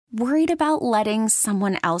Worried about letting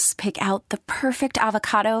someone else pick out the perfect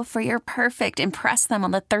avocado for your perfect impress them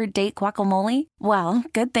on the third date guacamole? Well,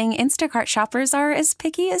 good thing Instacart shoppers are as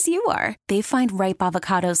picky as you are. They find ripe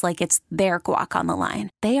avocados like it's their guac on the line.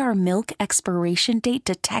 They are milk expiration date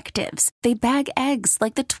detectives. They bag eggs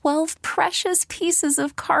like the 12 precious pieces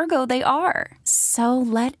of cargo they are. So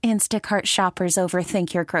let Instacart shoppers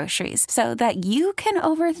overthink your groceries so that you can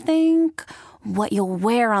overthink what you'll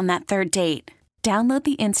wear on that third date. Download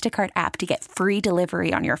the Instacart app to get free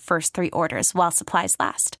delivery on your first 3 orders while supplies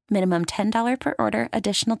last. Minimum $10 per order.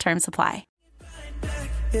 Additional terms apply.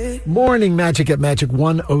 Morning Magic at Magic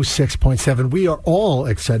 106.7. We are all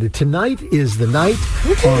excited. Tonight is the night,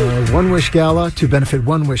 our One Wish Gala to benefit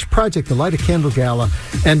One Wish Project, the Light a Candle Gala.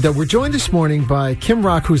 And we're joined this morning by Kim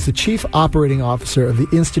Rock, who's the Chief Operating Officer of the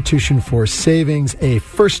Institution for Savings, a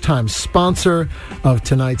first-time sponsor of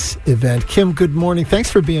tonight's event. Kim, good morning. Thanks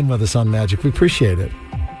for being with us on Magic. We appreciate it.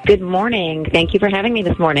 Good morning. Thank you for having me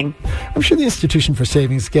this morning. I'm sure the Institution for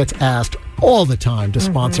Savings gets asked all the time to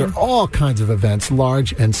sponsor all kinds of events,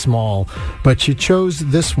 large and small, but you chose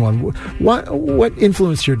this one. What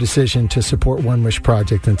influenced your decision to support One Wish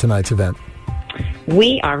Project in tonight's event?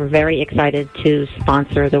 We are very excited to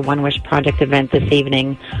sponsor the One Wish Project event this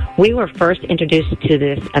evening. We were first introduced to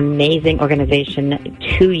this amazing organization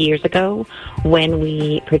 2 years ago when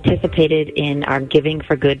we participated in our Giving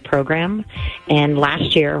for Good program. And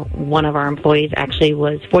last year, one of our employees actually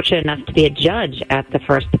was fortunate enough to be a judge at the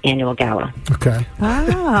first annual gala. Okay.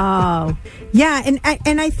 Oh, yeah. And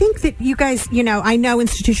I think that you guys, I know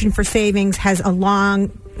Institution for Savings has a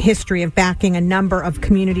long history of backing a number of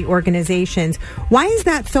community organizations. Why is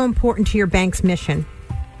that so important to your bank's mission?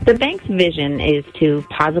 The bank's vision is to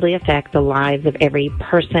positively affect the lives of every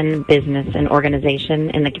person, business, and organization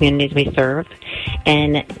in the communities we serve.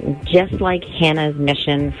 And just like Hannah's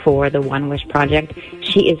mission for the One Wish Project,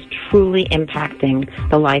 she is truly impacting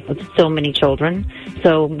the life of so many children.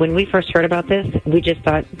 So when we first heard about this, we just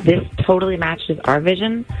thought this totally matches our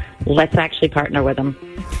vision. Let's actually partner with them.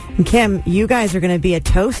 Kim, you guys are going to be a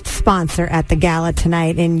toast sponsor at the gala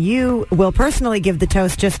tonight, and you will personally give the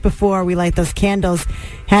toast just before we light those candles.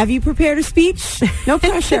 Have you prepared a speech? No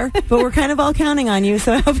pressure, but we're kind of all counting on you,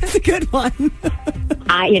 so I hope it's a good one.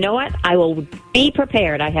 You know what? I will be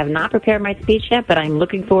prepared. I have not prepared my speech yet, but I'm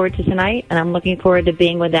looking forward to tonight, and I'm looking forward to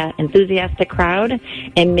being with that enthusiastic crowd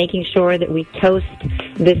and making sure that we toast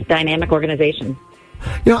this dynamic organization.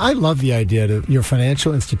 I love the idea that your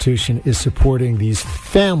financial institution is supporting these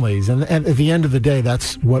families. And at the end of the day,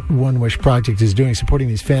 that's what One Wish Project is doing, supporting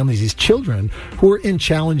these families, these children who are in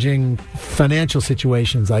challenging financial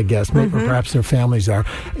situations, I guess. Maybe, or perhaps their families are.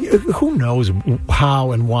 Who knows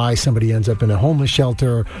how and why somebody ends up in a homeless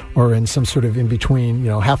shelter or in some sort of in-between,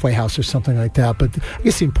 halfway house or something like that. But I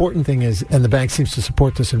guess the important thing is, and the bank seems to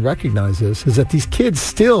support this and recognize this, is that these kids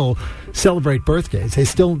still celebrate birthdays. They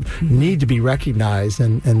still need to be recognized.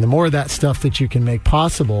 And the more of that stuff that you can make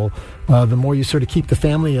possible, the more you sort of keep the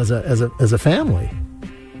family as a family.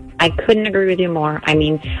 I couldn't agree with you more. I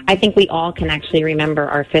mean, I think we all can actually remember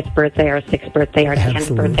our 5th birthday, our 6th birthday, our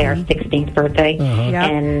 10th birthday, our 16th birthday.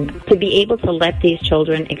 Yep. And to be able to let these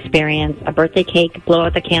children experience a birthday cake, blow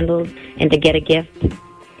out the candles, and to get a gift,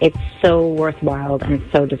 it's so worthwhile and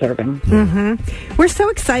so deserving. We're so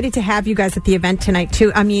excited to have you guys at the event tonight,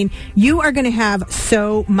 too. I mean, you are going to have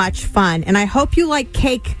so much fun. And I hope you like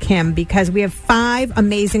cake, Kim, because we have 5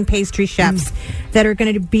 amazing pastry chefs that are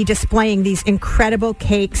going to be displaying these incredible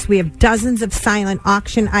cakes. We have dozens of silent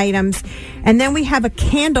auction items. And then we have a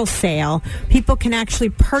candle sale. People can actually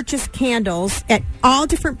purchase candles at all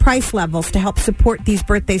different price levels to help support these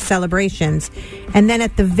birthday celebrations. And then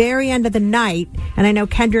at the very end of the night, and I know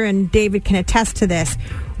Kendra and David can attest to this,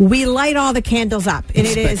 we light all the candles up. And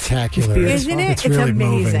it's spectacular. Isn't it? It's really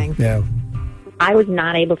amazing. Moving. Yeah. I was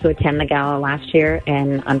not able to attend the gala last year,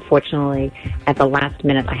 and unfortunately, at the last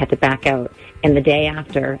minute, I had to back out. And the day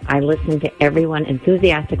after, I listened to everyone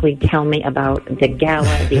enthusiastically tell me about the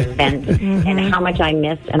gala, the event, and how much I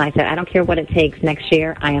missed. And I said, I don't care what it takes next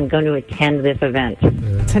year, I am going to attend this event.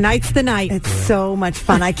 Yeah. Tonight's the night. It's so much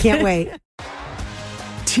fun. I can't wait.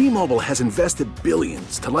 T-Mobile has invested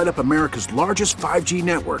billions to light up America's largest 5G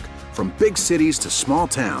network, from big cities to small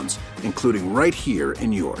towns, including right here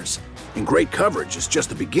in yours. And great coverage is just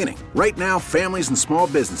the beginning. Right now, families and small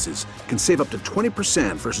businesses can save up to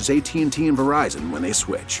 20% versus AT&T and Verizon when they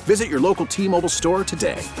switch. Visit your local T-Mobile store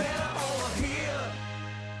today.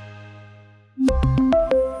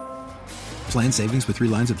 Plan savings with 3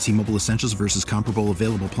 lines of T-Mobile Essentials versus comparable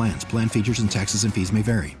available plans. Plan features and taxes and fees may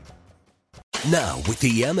vary. Now, with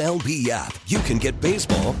the MLB app, you can get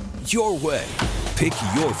baseball your way. Pick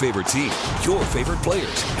your favorite team, your favorite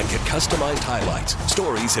players, and get customized highlights,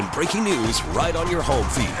 stories, and breaking news right on your home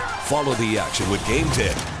feed. Follow the action with Game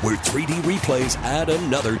Day, where 3D replays add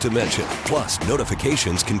another dimension. Plus,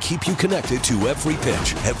 notifications can keep you connected to every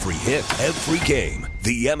pitch, every hit, every game.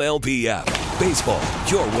 The MLB app. Baseball,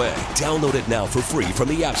 your way. Download it now for free from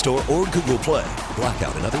the App Store or Google Play.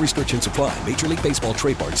 Blackout and other restrictions apply. Major League Baseball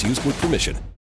trademarks used with permission.